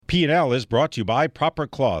P&L is brought to you by Proper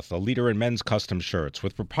Cloth, a leader in men's custom shirts.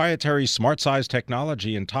 With proprietary smart size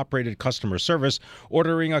technology and top-rated customer service,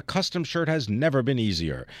 ordering a custom shirt has never been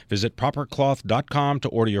easier. Visit propercloth.com to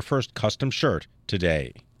order your first custom shirt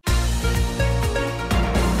today.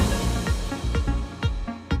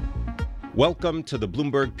 Welcome to the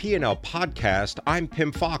Bloomberg P&L podcast. I'm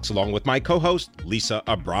Pimm Fox, along with my co-host, Lisa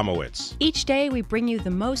Abramowicz. Each day, we bring you the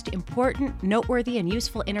most important, noteworthy, and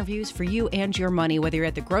useful interviews for you and your money, whether you're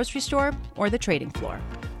at the grocery store or the trading floor.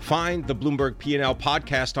 Find the Bloomberg P&L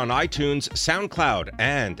podcast on iTunes, SoundCloud,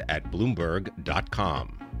 and at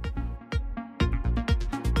Bloomberg.com.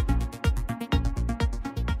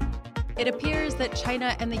 It appears that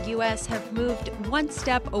China and the U.S. have moved one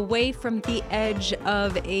step away from the edge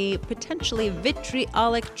of a potentially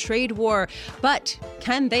vitriolic trade war. But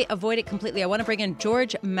can they avoid it completely? I want to bring in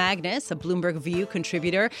George Magnus, a Bloomberg View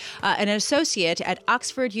contributor, and an associate at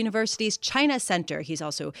Oxford University's China Center. He's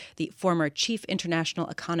also the former chief international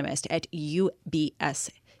economist at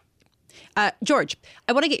UBS. George,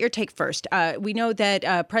 I want to get your take first. We know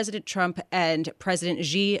that President Trump and President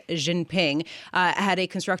Xi Jinping had a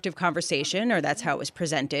constructive conversation, or that's how it was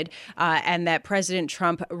presented, and that President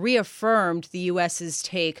Trump reaffirmed the U.S.'s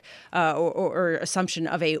take or assumption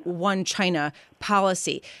of a one China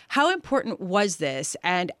policy. How important was this,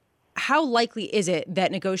 and how likely is it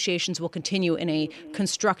that negotiations will continue in a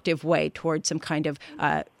constructive way towards some kind of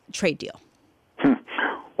trade deal?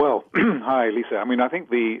 Well, hi, Lisa. I mean, I think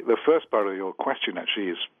the first part of your question actually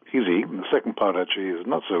is easy, and the second part actually is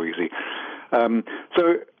not so easy.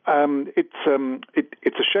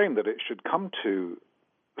 It's a shame that it should come to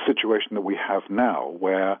a situation that we have now,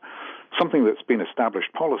 where something that's been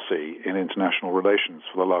established policy in international relations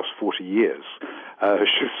for the last 40 years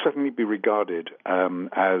should certainly be regarded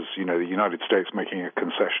as, the United States making a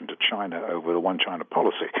concession to China over the one China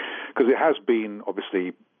policy, because it has been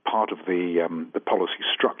obviously part of the policy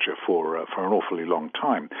structure for an awfully long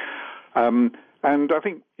time, and I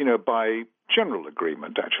think by general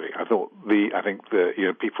agreement, actually,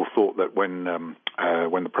 people thought that when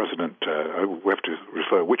the president, we have to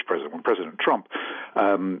refer which president, when President Trump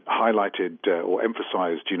highlighted or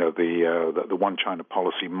emphasized, that the one China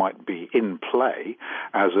policy might be in play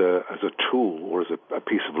as a tool or as a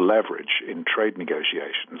piece of leverage in trade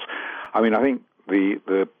negotiations. I mean, I think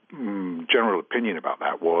the general opinion about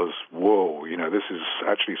that was, whoa, this is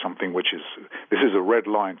actually something this is a red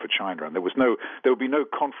line for China, and there would be no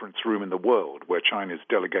conference room in the world where China's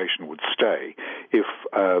delegation would stay if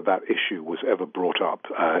that issue was ever brought up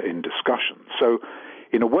in discussion. So,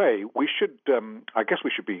 in a way, we should,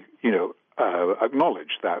 be,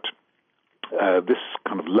 acknowledge that this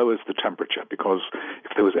kind of lowers the temperature, because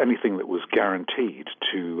if there was anything that was guaranteed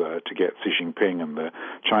to get Xi Jinping and the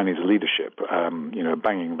Chinese leadership,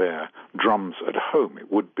 banging their drums at home,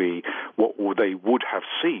 it would be what they would have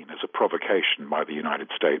seen as a provocation by the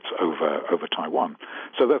United States over Taiwan.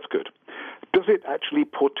 So that's good. Does it actually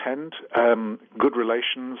portend good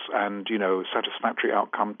relations and satisfactory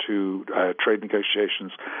outcome to trade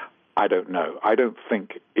negotiations? I don't know. I don't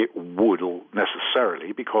think it would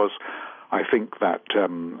necessarily, because I think that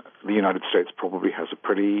the United States probably has a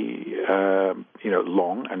pretty,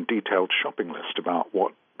 long and detailed shopping list about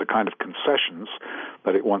what the kind of concessions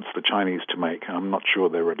that it wants the Chinese to make. And I'm not sure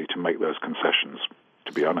they're ready to make those concessions,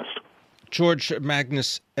 to be honest. George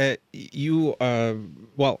Magnus, I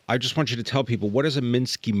just want you to tell people, what is a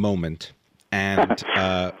Minsky moment, and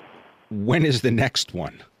when is the next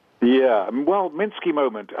one? Yeah, well, Minsky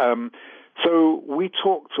moment. So we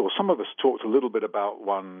talked, or some of us talked a little bit about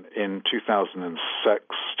one in 2006,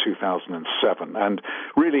 2007, and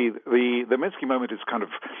really the Minsky moment is kind of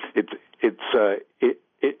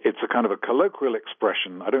it's a kind of a colloquial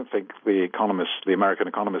expression. I don't think the American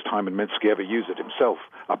economist Hyman Minsky ever used it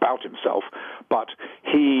about himself, but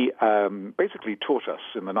he basically taught us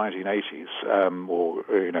in the 1980s,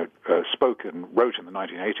 spoke and wrote in the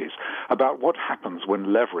 1980s about what happens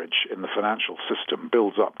when leverage in the financial system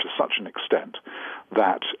builds up to such an extent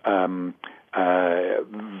that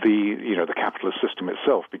the capitalist system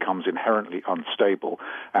itself becomes inherently unstable,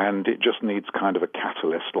 and it just needs kind of a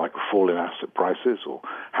catalyst, like a fall in asset prices or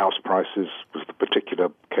house prices was the particular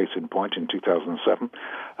case in point in 2007,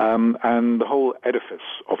 and the whole edifice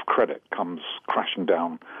of credit comes crashing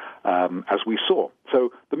down, as we saw.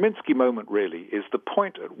 So the Minsky moment really is the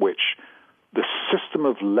point at which the system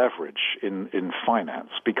of leverage in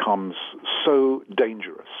finance becomes so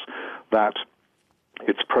dangerous that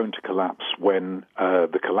it's prone to collapse when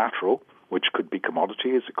the collateral, which could be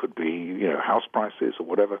commodities, it could be house prices or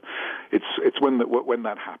whatever. It's when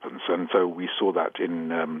that happens, and so we saw that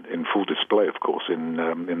in full display, of course, in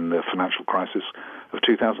the financial crisis of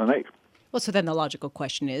 2008. Well, so then the logical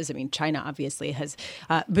question is, China obviously has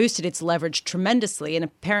boosted its leverage tremendously and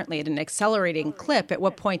apparently at an accelerating clip. At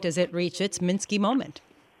what point does it reach its Minsky moment?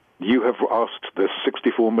 You have asked the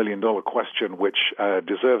 $64 million question, which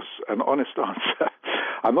deserves an honest answer.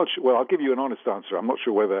 I'm not sure. Well, I'll give you an honest answer. I'm not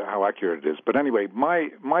sure how accurate it is. But anyway,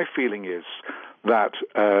 my feeling is that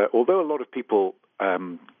although a lot of people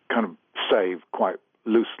kind of say quite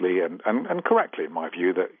loosely and correctly, in my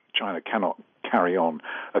view, that China cannot carry on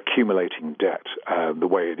accumulating debt the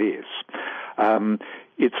way it is,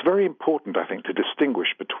 it's very important, I think, to distinguish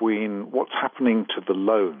between what's happening to the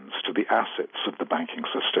loans, to the assets of the banking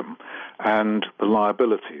system, and the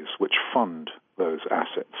liabilities which fund those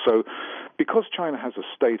assets. So because China has a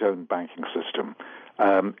state-owned banking system,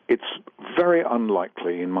 it's very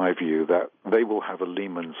unlikely, in my view, that they will have a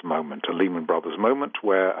Lehman Brothers moment,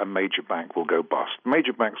 where a major bank will go bust.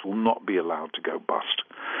 Major banks will not be allowed to go bust.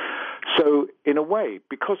 So in a way,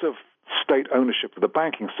 because of state ownership of the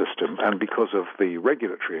banking system and because of the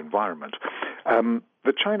regulatory environment,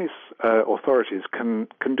 the Chinese authorities can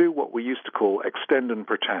do what we used to call extend and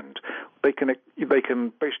pretend. They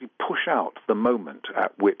can basically push out the moment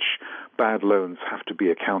at which bad loans have to be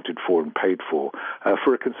accounted for and paid for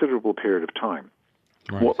a considerable period of time.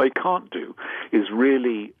 Right. What they can't do is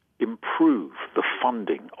really improve the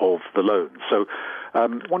funding of the loans. So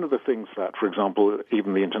one of the things that, for example,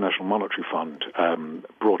 even the International Monetary Fund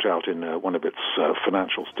brought out in one of its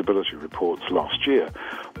financial stability reports last year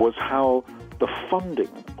was how the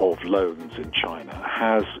funding of loans in China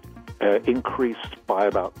has increased by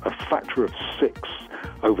about a factor of 6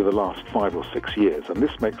 over the last 5 or 6 years, and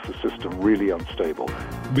this makes the system really unstable.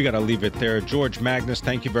 We got to leave it there. George Magnus,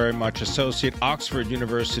 thank you very much. Associate, Oxford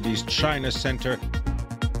University's China Center.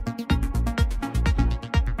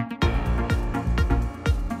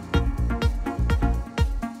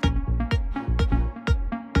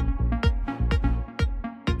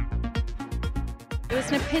 It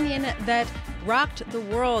was an opinion that rocked the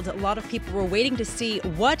world. A lot of people were waiting to see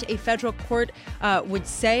what a federal court would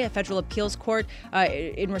say, a federal appeals court,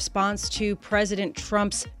 in response to President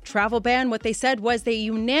Trump's travel ban. What they said was they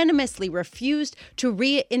unanimously refused to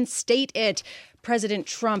reinstate it. President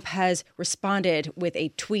Trump has responded with a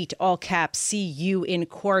tweet, all caps, "See you in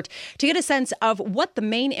court." To get a sense of what the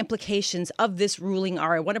main implications of this ruling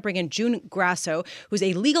are, I want to bring in June Grasso, who's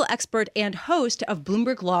a legal expert and host of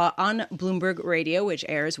Bloomberg Law on Bloomberg Radio, which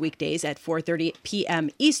airs weekdays at 4:30 p.m.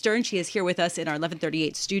 Eastern. She is here with us in our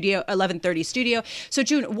 11:30 studio. So,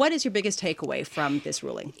 June, what is your biggest takeaway from this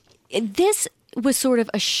ruling? This was sort of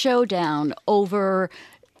a showdown over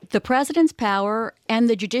the president's power and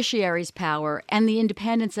the judiciary's power and the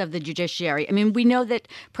independence of the judiciary. We know that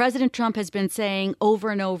President Trump has been saying over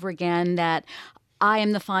and over again that I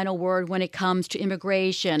am the final word when it comes to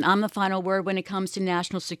immigration. I'm the final word when it comes to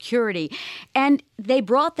national security. And they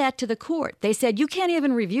brought that to the court. They said, you can't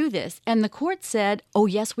even review this. And the court said, oh,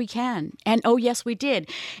 yes, we can. And oh, yes, we did.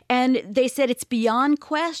 And they said it's beyond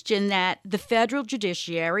question that the federal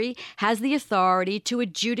judiciary has the authority to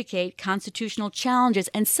adjudicate constitutional challenges.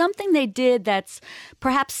 And something they did that's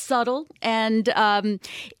perhaps subtle and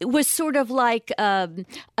it was sort of like a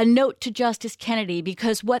note to Justice Kennedy,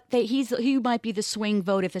 because he might be the swing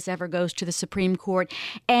vote if this ever goes to the Supreme Court.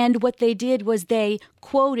 And what they did was they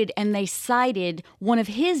quoted and they cited one of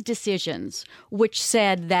his decisions, which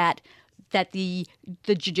said that the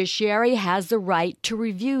judiciary has the right to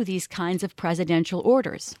review these kinds of presidential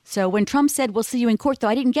orders. So when Trump said, we'll see you in court, though,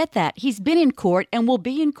 I didn't get that. He's been in court and will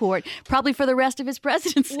be in court probably for the rest of his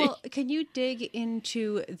presidency. Well, can you dig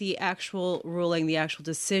into the actual ruling, the actual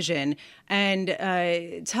decision, and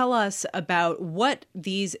tell us about what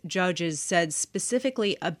these judges said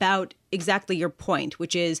specifically about exactly your point,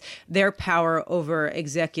 which is their power over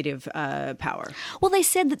executive power? Well, they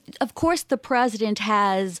said that, of course, the president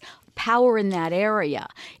has power in that area.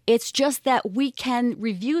 It's just that we can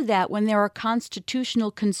review that when there are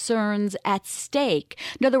constitutional concerns at stake.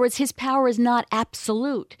 In other words, his power is not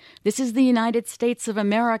absolute. This is the United States of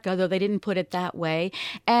America, though they didn't put it that way.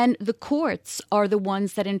 And the courts are the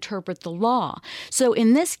ones that interpret the law. So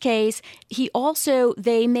in this case,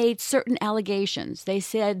 they made certain allegations. They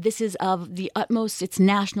said this is of the utmost, it's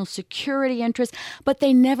national security interest, but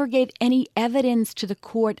they never gave any evidence to the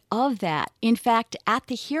court of that. In fact, at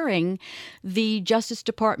the hearing, the Justice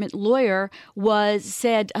Department lawyer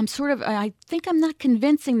said, I think I'm not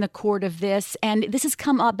convincing the court of this, and this has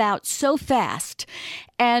come about so fast.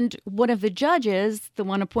 And one of the judges, the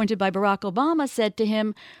one appointed by Barack Obama, said to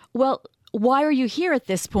him, well, why are you here at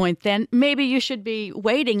this point then? Maybe you should be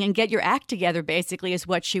waiting and get your act together, basically, is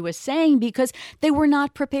what she was saying, because they were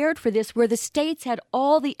not prepared for this, where the states had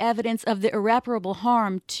all the evidence of the irreparable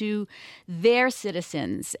harm to their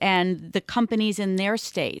citizens and the companies in their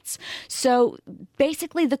states. So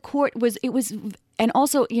basically the court and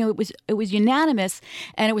also, it was unanimous,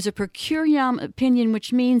 and it was a per curiam opinion,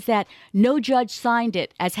 which means that no judge signed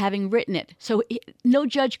it as having written it. So no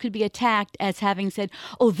judge could be attacked as having said,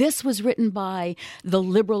 oh, this was written by the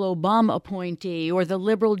liberal Obama appointee or the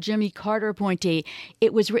liberal Jimmy Carter appointee.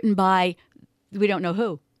 It was written by, we don't know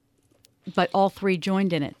who, but all three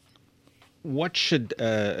joined in it. What should,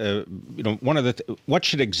 what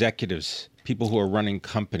should executives, people who are running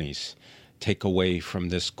companies, take away from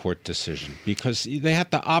this court decision? Because they have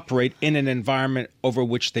to operate in an environment over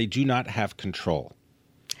which they do not have control.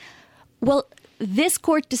 Well, this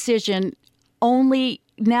court decision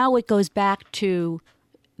now it goes back to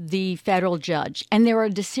the federal judge. And there are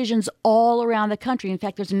decisions all around the country. In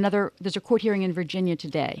fact, there's a court hearing in Virginia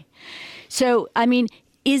today. So, I mean,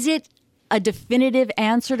 is it a definitive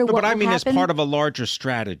answer to what will happen? But I mean, as part of a larger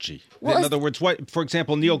strategy. Well, in other words, for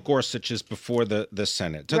example, Neil Gorsuch is before the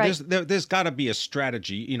Senate. So right. there's got to be a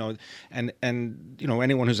strategy, and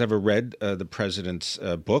anyone who's ever read the president's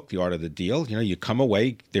book, The Art of the Deal, you come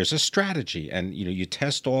away, there's a strategy, and you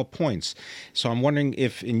test all points. So I'm wondering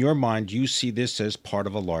if, in your mind, you see this as part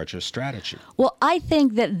of a larger strategy. Well, I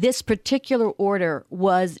think that this particular order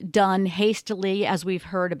was done hastily, as we've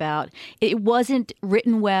heard about. It wasn't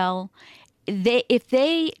written well. If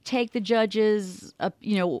they take the judges,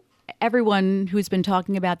 everyone who's been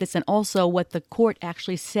talking about this, and also what the court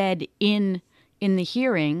actually said in the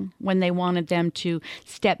hearing when they wanted them to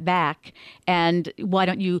step back, and why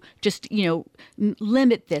don't you just,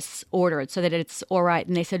 limit this order so that it's all right?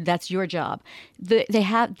 And they said, that's your job.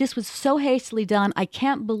 This was so hastily done. I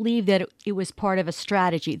can't believe that it was part of a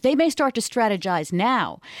strategy. They may start to strategize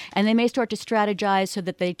now, and they may start to strategize so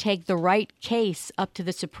that they take the right case up to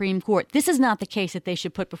the Supreme Court. This is not the case that they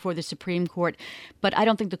should put before the Supreme Court, but I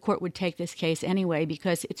don't think the court would take this case anyway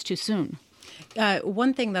because it's too soon.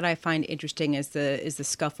 One thing that I find interesting is the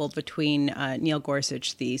scuffle between Neil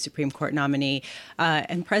Gorsuch, the Supreme Court nominee,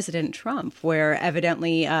 and President Trump, where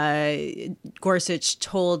evidently Gorsuch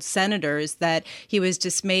told senators that he was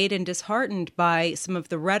dismayed and disheartened by some of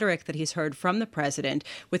the rhetoric that he's heard from the president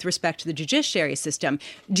with respect to the judiciary system.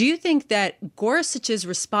 Do you think that Gorsuch's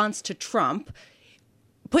response to Trump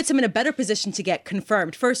puts him in a better position to get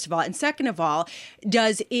confirmed, first of all? And second of all,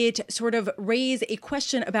 does it sort of raise a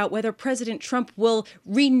question about whether President Trump will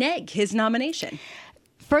renege his nomination?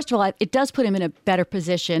 First of all, it does put him in a better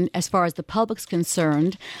position as far as the public's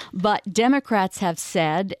concerned. But Democrats have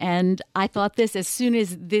said, and I thought this as soon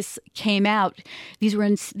as this came out, these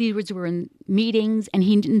words were in meetings, and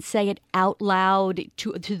he didn't say it out loud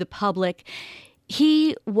to the public.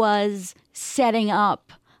 He was setting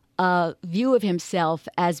up a view of himself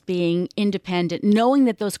as being independent, knowing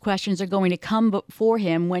that those questions are going to come before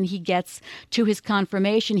him when he gets to his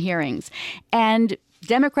confirmation hearings. And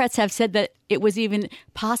Democrats have said that it was even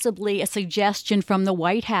possibly a suggestion from the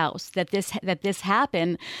White House that this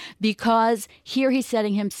happen, because here he's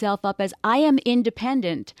setting himself up as, I am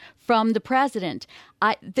independent from the president.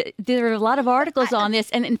 There are a lot of articles on this,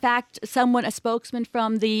 and in fact, a spokesman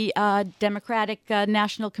from the Democratic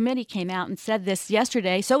National Committee came out and said this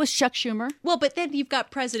yesterday. So was Chuck Schumer. Well, but then you've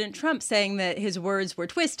got President Trump saying that his words were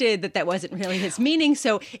twisted, that wasn't really his meaning.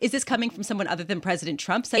 So is this coming from someone other than President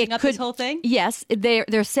Trump setting up this whole thing? Yes,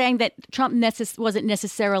 they're saying that Trump wasn't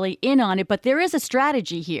necessarily in on it, but there is a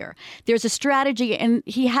strategy here. There's a strategy, and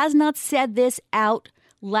he has not said this out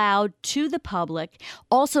loud to the public.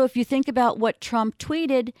 Also, if you think about what Trump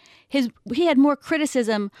tweeted, he had more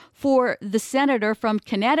criticism for the senator from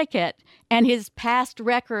Connecticut and his past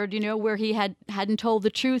record, where he hadn't told the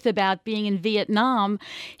truth about being in Vietnam.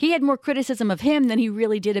 He had more criticism of him than he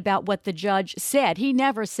really did about what the judge said. He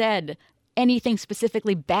never said anything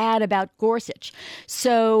specifically bad about Gorsuch.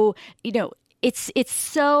 So, it's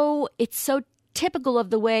so typical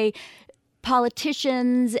of the way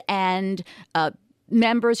politicians and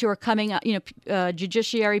members who are coming up,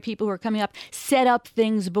 judiciary people who are coming up, set up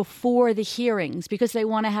things before the hearings because they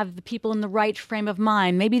want to have the people in the right frame of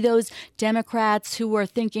mind. Maybe those Democrats who are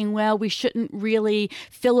thinking, well, we shouldn't really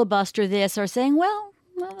filibuster this, are saying, well,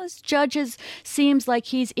 this judge seems like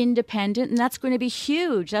he's independent, and that's going to be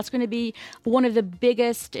huge. That's going to be one of the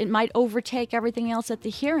biggest. It might overtake everything else at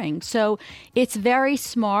the hearing. So it's very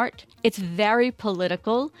smart. It's very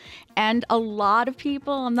political. And a lot of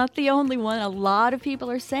people, I'm not the only one, a lot of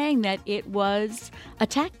people are saying that it was a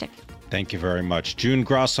tactic. Thank you very much. June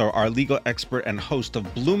Grasso, our legal expert and host of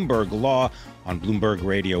Bloomberg Law on Bloomberg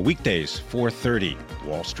Radio, weekdays, 4:30,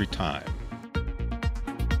 Wall Street time.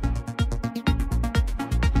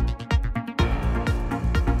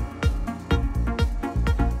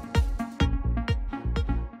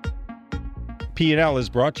 P&L is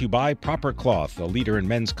brought to you by Proper Cloth, the leader in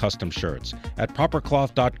men's custom shirts. At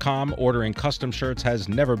propercloth.com, ordering custom shirts has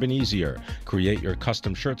never been easier. Create your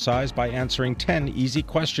custom shirt size by answering 10 easy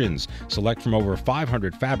questions. Select from over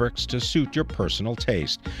 500 fabrics to suit your personal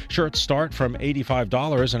taste. Shirts start from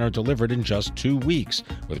 $85 and are delivered in just 2 weeks.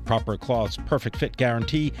 With Proper Cloth's perfect fit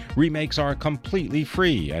guarantee, remakes are completely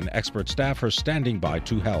free, and expert staff are standing by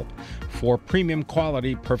to help. For premium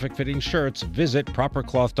quality, perfect fitting shirts, visit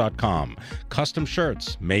propercloth.com. Custom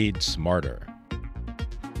shirts made smarter.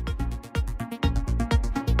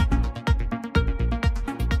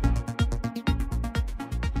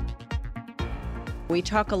 We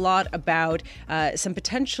talk a lot about some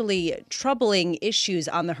potentially troubling issues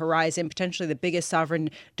on the horizon, potentially the biggest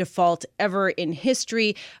sovereign default ever in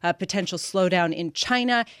history, potential slowdown in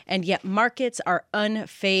China, and yet markets are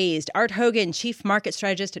unfazed. Art Hogan, chief market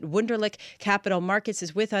strategist at Wunderlich Capital Markets,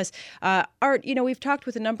 is with us. Art, we've talked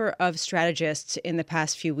with a number of strategists in the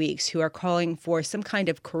past few weeks who are calling for some kind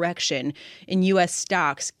of correction in U.S.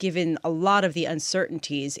 stocks, given a lot of the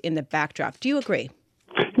uncertainties in the backdrop. Do you agree?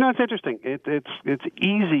 It's interesting. It's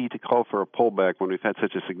easy to call for a pullback when we've had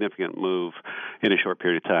such a significant move in a short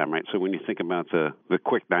period of time, right? So when you think about the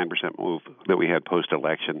quick 9% move that we had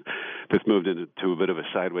post-election, that's moved into a bit of a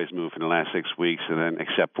sideways move in the last 6 weeks, and then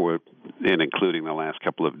except for and including the last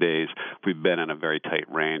couple of days, we've been in a very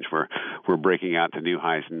tight range where we're breaking out to new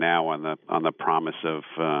highs now on the promise of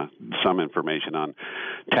some information on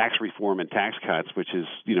tax reform and tax cuts, which is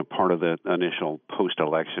part of the initial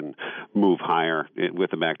post-election move higher with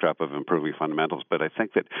the backdrop of improving fundamentals. But I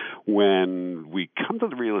think that when we come to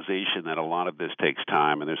the realization that a lot of this takes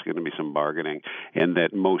time and there's going to be some bargaining, and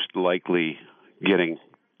that most likely getting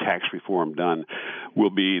tax reform done will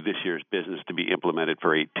be this year's business to be implemented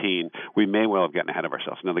for 18, we may well have gotten ahead of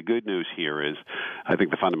ourselves. Now, the good news here is I think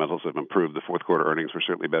the fundamentals have improved. The fourth quarter earnings were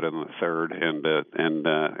certainly better than the third,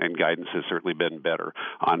 and guidance has certainly been better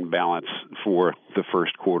on balance for the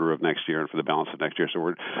first quarter of next year and for the balance of next year. So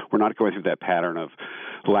we're not going through that pattern of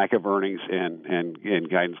lack of earnings and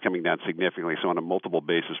guidance coming down significantly. So on a multiple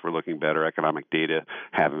basis, we're looking better. Economic data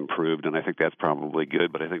have improved, and I think that's probably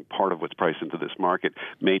good. But I think part of what's priced into this market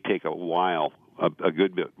may take a while, a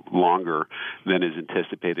good bit longer than is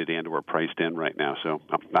anticipated and or priced in right now. So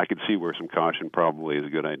I could see where some caution probably is a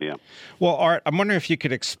good idea. Well, Art, I'm wondering if you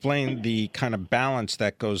could explain the kind of balance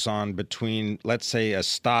that goes on between, let's say, a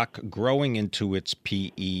stock growing into its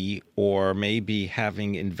PE or maybe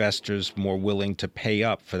having investors more willing to pay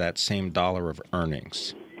up for that same dollar of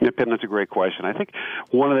earnings. Yeah, Pimm, that's a great question. I think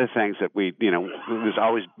one of the things that is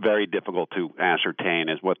always very difficult to ascertain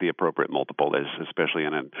is what the appropriate multiple is, especially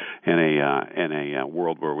in a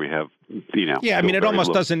world where we have Yeah, I mean, it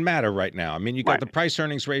almost doesn't matter right now. I mean, you got the price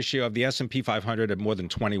earnings ratio of the S&P 500 at more than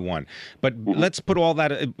 21. But let's put all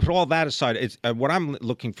that aside. It's, what I'm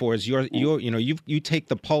looking for is you take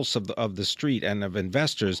the pulse of the street and of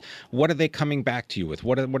investors. What are they coming back to you with?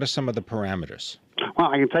 What are some of the parameters? Well,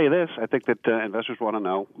 I can tell you this. I think that investors want to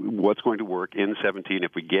know what's going to work in 17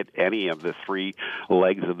 if we get any of the three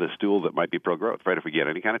legs of the stool that might be pro-growth, right? If we get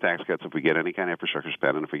any kind of tax cuts, if we get any kind of infrastructure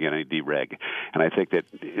spend, and if we get any dereg. And I think that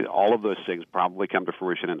all of those things probably come to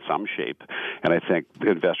fruition in some shape. And I think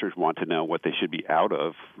investors want to know what they should be out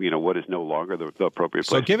of, what is no longer the appropriate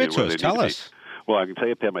place. So give it to us. Tell us. Well, I can tell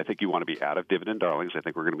you, Pimm, I think you want to be out of dividend darlings. I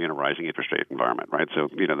think we're going to be in a rising interest rate environment, right? So,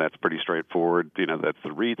 that's pretty straightforward. That's the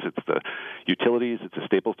REITs, it's the utilities, it's the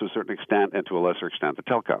staples to a certain extent, and to a lesser extent, the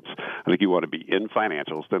telecoms. I think you want to be in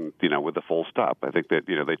financials, then, with the full stop. I think that,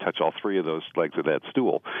 they touch all three of those legs of that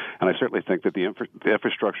stool. And I certainly think that the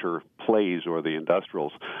infrastructure plays or the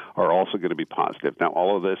industrials are also going to be positive. Now,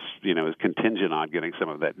 all of this, is contingent on getting some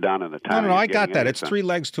of that done in the time. No, I got that. It's three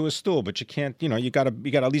legs to a stool, but you can't, you got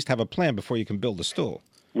to at least have a plan before you can build the stool.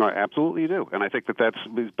 No, absolutely you do. And I think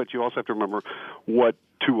but you also have to remember what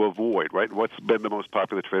to avoid, right? What's been the most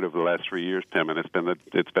popular trade over the last 3 years, Pimm, and it's been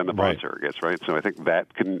the bond surrogates, right? So I think that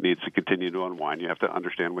needs to continue to unwind. You have to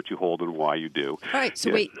understand what you hold and why you do. All right,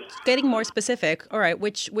 so wait, getting more specific, all right,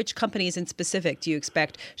 which companies in specific do you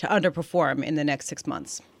expect to underperform in the next 6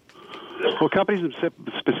 months? Well, companies and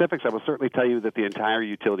specifics, I will certainly tell you that the entire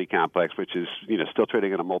utility complex, which is still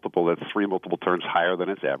trading at a multiple that's 3 multiple turns higher than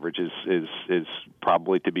its average, is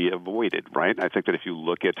probably to be avoided, right? I think that if you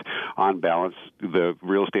look at, on balance, the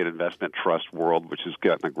real estate investment trust world, which has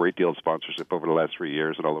gotten a great deal of sponsorship over the last 3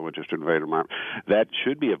 years and all the interest in environment, that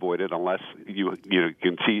should be avoided unless you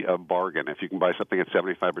can see a bargain. If you can buy something at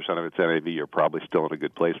 75% of its NAV, you're probably still in a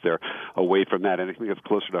good place there. Away from that, anything that's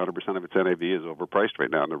closer to 100% of its NAV is overpriced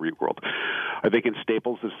right now in the REIT world. I think in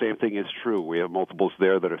staples, the same thing is true. We have multiples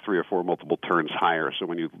there that are 3 or 4 multiple turns higher. So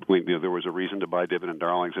when there was a reason to buy dividend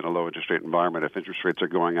darlings in a low interest rate environment. If interest rates are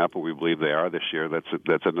going up, and we believe they are this year,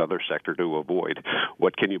 that's another sector to avoid.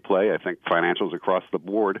 What can you play? I think financials across the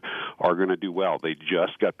board are going to do well. They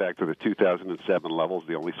just got back to the 2007 levels,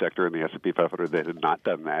 the only sector in the S&P 500 that had not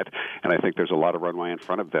done that. And I think there's a lot of runway in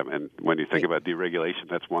front of them. And when you think about deregulation,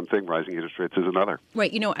 that's one thing. Rising interest rates is another.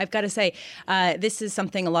 Right. I've got to say, this is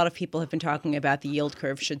something a lot of people have been talking about. The yield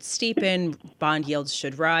curve should steepen, bond yields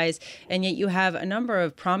should rise, and yet you have a number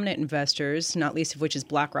of prominent investors, not least of which is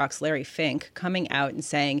BlackRock's Larry Fink, coming out and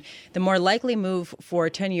saying the more likely move for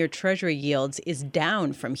 10-year Treasury yields is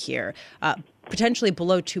down from here. Potentially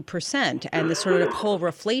below 2%, and the sort of whole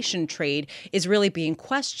reflation trade is really being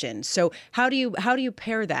questioned. So how do you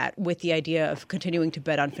pair that with the idea of continuing to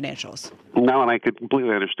bet on financials? No, and I could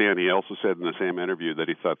completely understand. He also said in the same interview that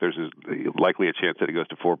he thought there's likely a chance that it goes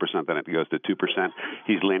to 4%, then it goes to 2%.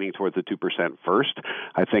 He's leaning towards the 2% first.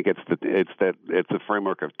 I think it's the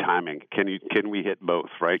framework of timing. Can we hit both?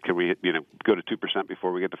 Right? Can we go to 2%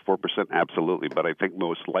 before we get to 4%? Absolutely. But I think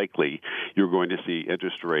most likely you're going to see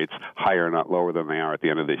interest rates higher, not lower than they are at the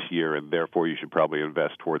end of this year, and therefore you should probably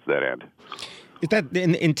invest towards that end. Is that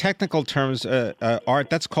in technical terms, Art?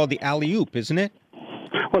 That's called the alley-oop, isn't it?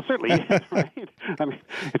 Well, certainly is, right? I mean,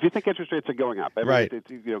 if you think interest rates are going up, right.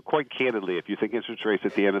 Quite candidly, if you think interest rates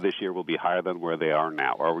at the end of this year will be higher than where they are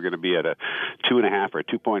now, are we going to be at a 2.5 or a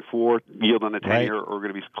 2.4 yield on the 10-year, or we're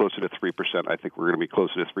going to be closer to 3%? I think we're going to be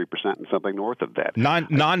closer to 3% and something north of that.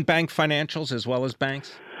 Non-bank financials as well as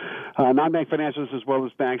banks? Non-bank financials as well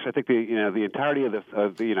as banks. I think the entirety of I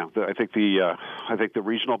think the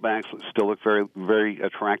regional banks still look very, very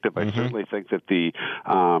attractive. I certainly think that the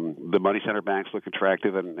money center banks look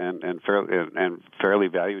attractive and fairly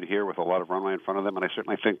valued here with a lot of runway in front of them. And I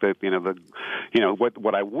certainly think that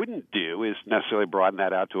what I wouldn't do is necessarily broaden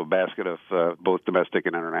that out to a basket of both domestic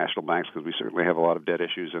and international banks, because we certainly have a lot of debt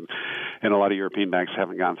issues, and a lot of European banks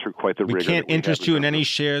haven't gone through quite the rigor. We can't interest you in any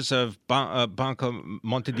shares of Banco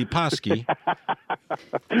Monte dei Paschi.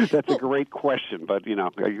 That's a great question, but you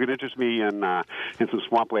can interest me in some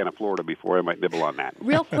swampland in Florida before I might nibble on that.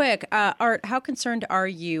 Real quick, Art, how concerned are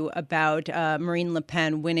you about Marine Le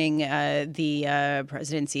Pen winning the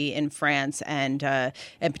presidency in France and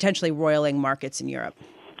potentially roiling markets in Europe?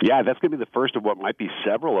 Yeah, that's going to be the first of what might be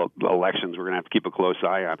several elections we're going to have to keep a close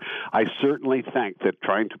eye on. I certainly think that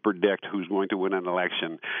trying to predict who's going to win an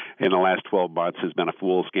election in the last 12 months has been a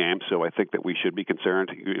fool's game. So I think that we should be concerned,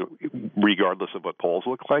 regardless of what polls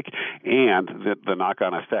look like, and the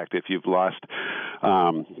knock-on effect. If you've lost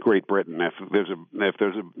Great Britain, if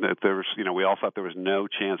we all thought there was no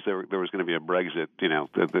chance there was going to be a Brexit.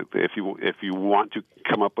 If you want to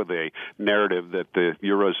come up with a narrative that the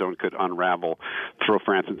Eurozone could unravel, throw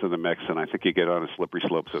France into the mix, and I think you get on a slippery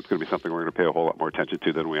slope. So it's going to be something we're going to pay a whole lot more attention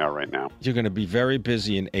to than we are right now. You're going to be very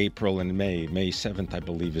busy in April and May. May 7th, I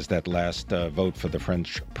believe, is that last vote for the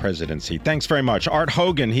French presidency. Thanks very much. Art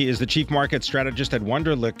Hogan, he is the chief market strategist at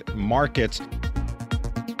Wunderlich Markets.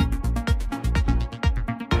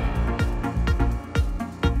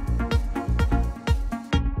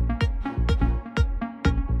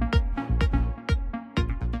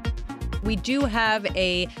 We do have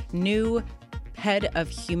a new head of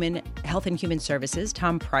Health and Human Services,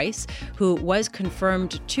 Tom Price, who was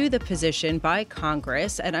confirmed to the position by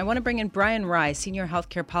Congress. And I want to bring in Brian Rye, senior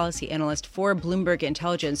healthcare policy analyst for Bloomberg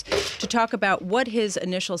Intelligence, to talk about what his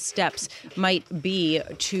initial steps might be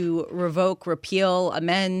to revoke, repeal,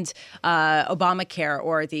 amend Obamacare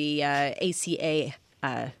or the ACA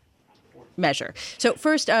measure. So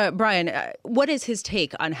first, Brian, what is his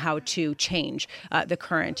take on how to change the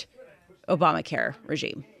current Obamacare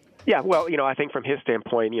regime? Yeah, well, I think from his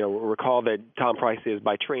standpoint, recall that Tom Price is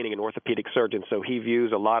by training an orthopedic surgeon, so he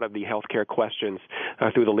views a lot of the healthcare questions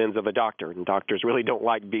through the lens of a doctor. And doctors really don't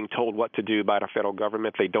like being told what to do by the federal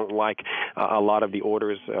government. They don't like a lot of the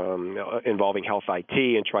orders involving health IT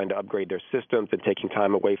and trying to upgrade their systems and taking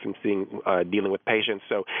time away from dealing with patients.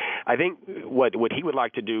 So I think what he would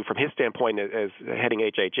like to do from his standpoint as heading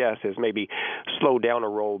HHS is maybe slow down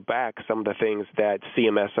or roll back some of the things that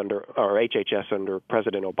CMS or HHS under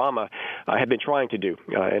President Obama Obama had been trying to do.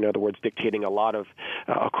 In other words, dictating a lot of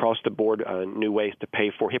across-the-board new ways to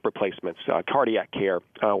pay for hip replacements, cardiac care,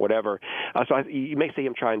 whatever. You may see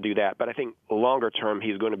him try and do that, but I think longer term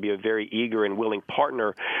he's going to be a very eager and willing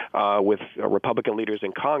partner with Republican leaders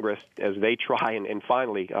in Congress as they try and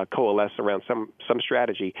finally coalesce around some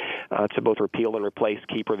strategy to both repeal and replace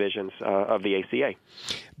key provisions of the ACA.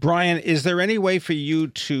 Brian, is there any way for you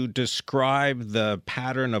to describe the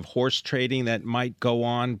pattern of horse trading that might go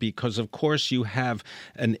on? Because, of course, you have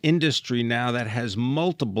an industry now that has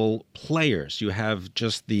multiple players. You have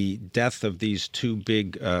just the death of these two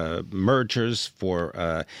big mergers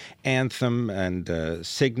for Anthem and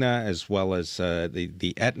Cigna, as well as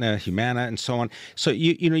the Aetna, Humana, and so on. So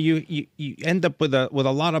you end up with a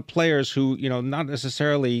lot of players who not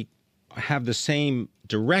necessarily have the same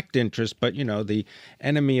direct interest, but the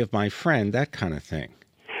enemy of my friend, that kind of thing.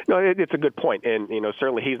 No, it's a good point, and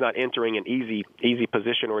certainly he's not entering an easy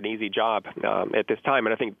position or an easy job at this time.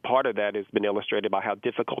 And I think part of that has been illustrated by how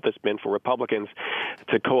difficult it's been for Republicans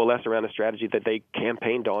to coalesce around a strategy that they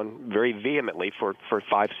campaigned on very vehemently for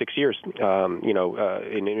 5-6 years.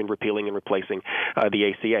 In repealing and replacing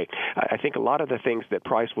the ACA. I think a lot of the things that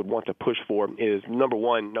Price would want to push for is, number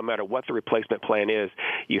one, no matter what the replacement plan is,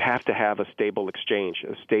 you have to have a stable exchange,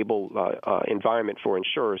 a stable environment for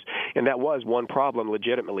insurers, and that was one problem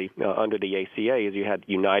legitimately under the ACA, is you had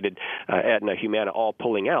United, Aetna, Humana all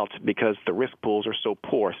pulling out because the risk pools are so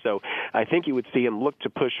poor. So I think you would see him look to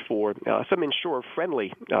push for some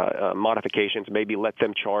insurer-friendly modifications, maybe let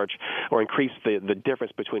them charge or increase the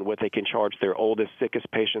difference between what they can charge their oldest, sickest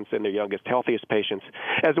patients and their youngest, healthiest patients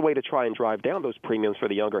as a way to try and drive down those premiums for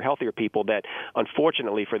the younger, healthier people that,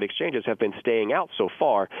 unfortunately, for the exchanges have been staying out so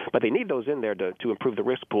far. But they need those in there to improve the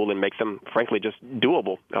risk pool and make them, frankly, just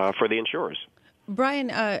doable for the insurers.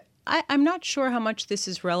 Brian, I'm not sure how much this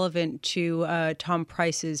is relevant to Tom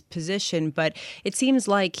Price's position, but it seems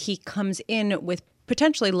like he comes in with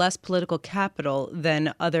potentially less political capital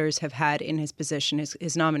than others have had in his position.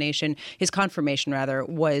 His nomination, his confirmation, rather,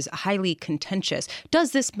 was highly contentious.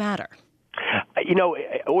 Does this matter?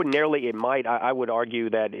 Ordinarily it might. I would argue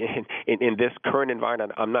that in this current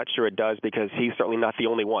environment, I'm not sure it does, because he's certainly not the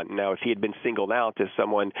only one. Now, if he had been singled out as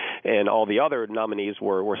someone and all the other nominees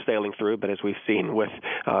were sailing through, but as we've seen with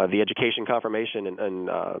the education confirmation and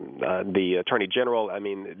the Attorney General, I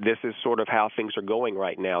mean, this is sort of how things are going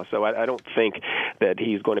right now. So I don't think that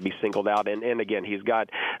he's going to be singled out. And again, he's got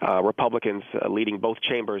Republicans leading both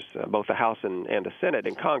chambers, both the House and the Senate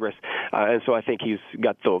and Congress. And so I think he's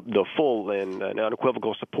got the full and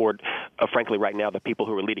unequivocal support of, frankly, right now, the people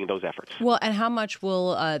who are leading those efforts. Well, and how much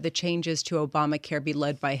will the changes to Obamacare be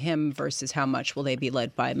led by him versus how much will they be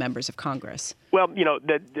led by members of Congress? Well,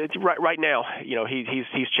 right now,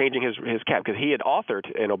 he's changing his cap, because he had authored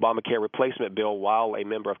an Obamacare replacement bill while a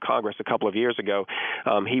member of Congress a couple of years ago.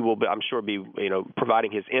 He will, I'm sure, be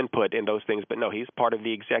providing his input in those things. But no, he's part of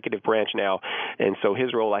the executive branch now, and so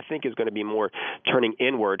his role, I think, is going to be more turning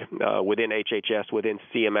inward within HHS, within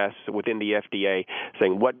CMS, within the FDA,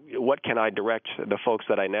 saying what can I direct the folks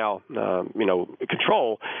that I now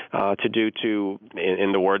control to do to,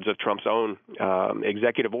 in the words of Trump's own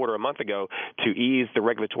executive order a month ago, to ease the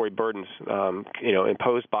regulatory burdens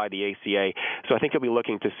imposed by the ACA. So I think he'll be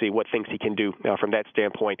looking to see what things he can do from that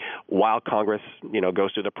standpoint while Congress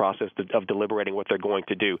goes through the process of deliberating what they're going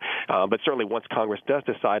to do. But certainly once Congress does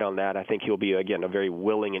decide on that, I think he'll be, again, a very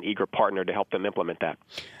willing and eager partner to help them implement that.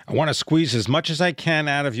 I want to squeeze as much as I can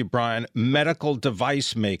out of you, Brian. Medical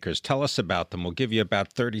device makers, tell us about them. We'll give you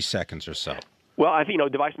about 30 seconds or so. Well, I think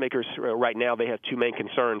device makers right now, they have two main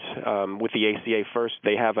concerns with the ACA. First,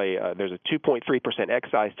 they have there's a 2.3%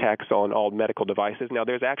 excise tax on all medical devices. Now,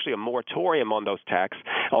 there's actually a moratorium on that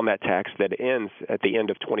tax that ends at the end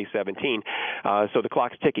of 2017. So the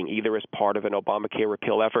clock's ticking, either as part of an Obamacare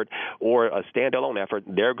repeal effort or a standalone effort.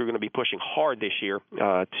 They're going to be pushing hard this year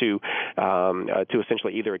to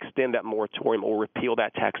essentially either extend that moratorium or repeal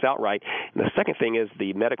that tax outright. And the second thing is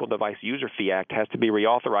the Medical Device User Fee Act has to be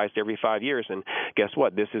reauthorized every 5 years, and guess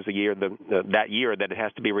what? This is a year that year that it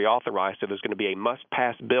has to be reauthorized. So there's going to be a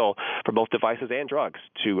must-pass bill for both devices and drugs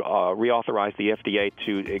to reauthorize the FDA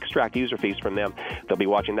to extract user fees from them. They'll be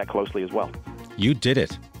watching that closely as well. You did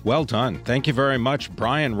it. Well done. Thank you very much,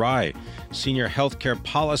 Brian Rye, Senior Healthcare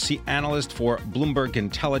Policy Analyst for Bloomberg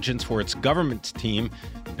Intelligence for its government team,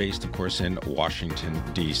 based, of course, in Washington,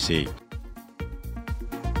 D.C.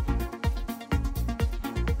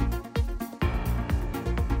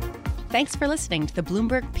 Thanks for listening to the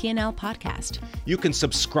Bloomberg P&L podcast. You can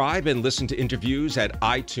subscribe and listen to interviews at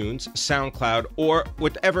iTunes, SoundCloud, or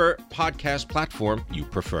whatever podcast platform you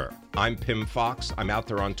prefer. I'm Pimm Fox. I'm out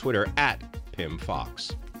there on Twitter at Pimm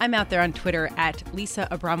Fox. I'm out there on Twitter at Lisa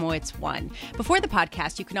Abramowicz1. Before the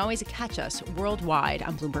podcast, you can always catch us worldwide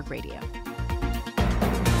on Bloomberg Radio.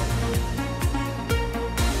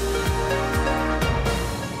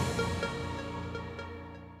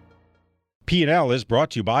 P&L is brought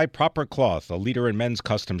to you by Proper Cloth, a leader in men's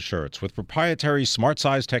custom shirts. With proprietary smart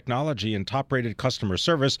size technology and top-rated customer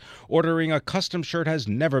service, ordering a custom shirt has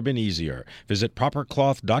never been easier. Visit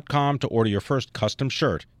propercloth.com to order your first custom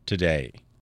shirt today.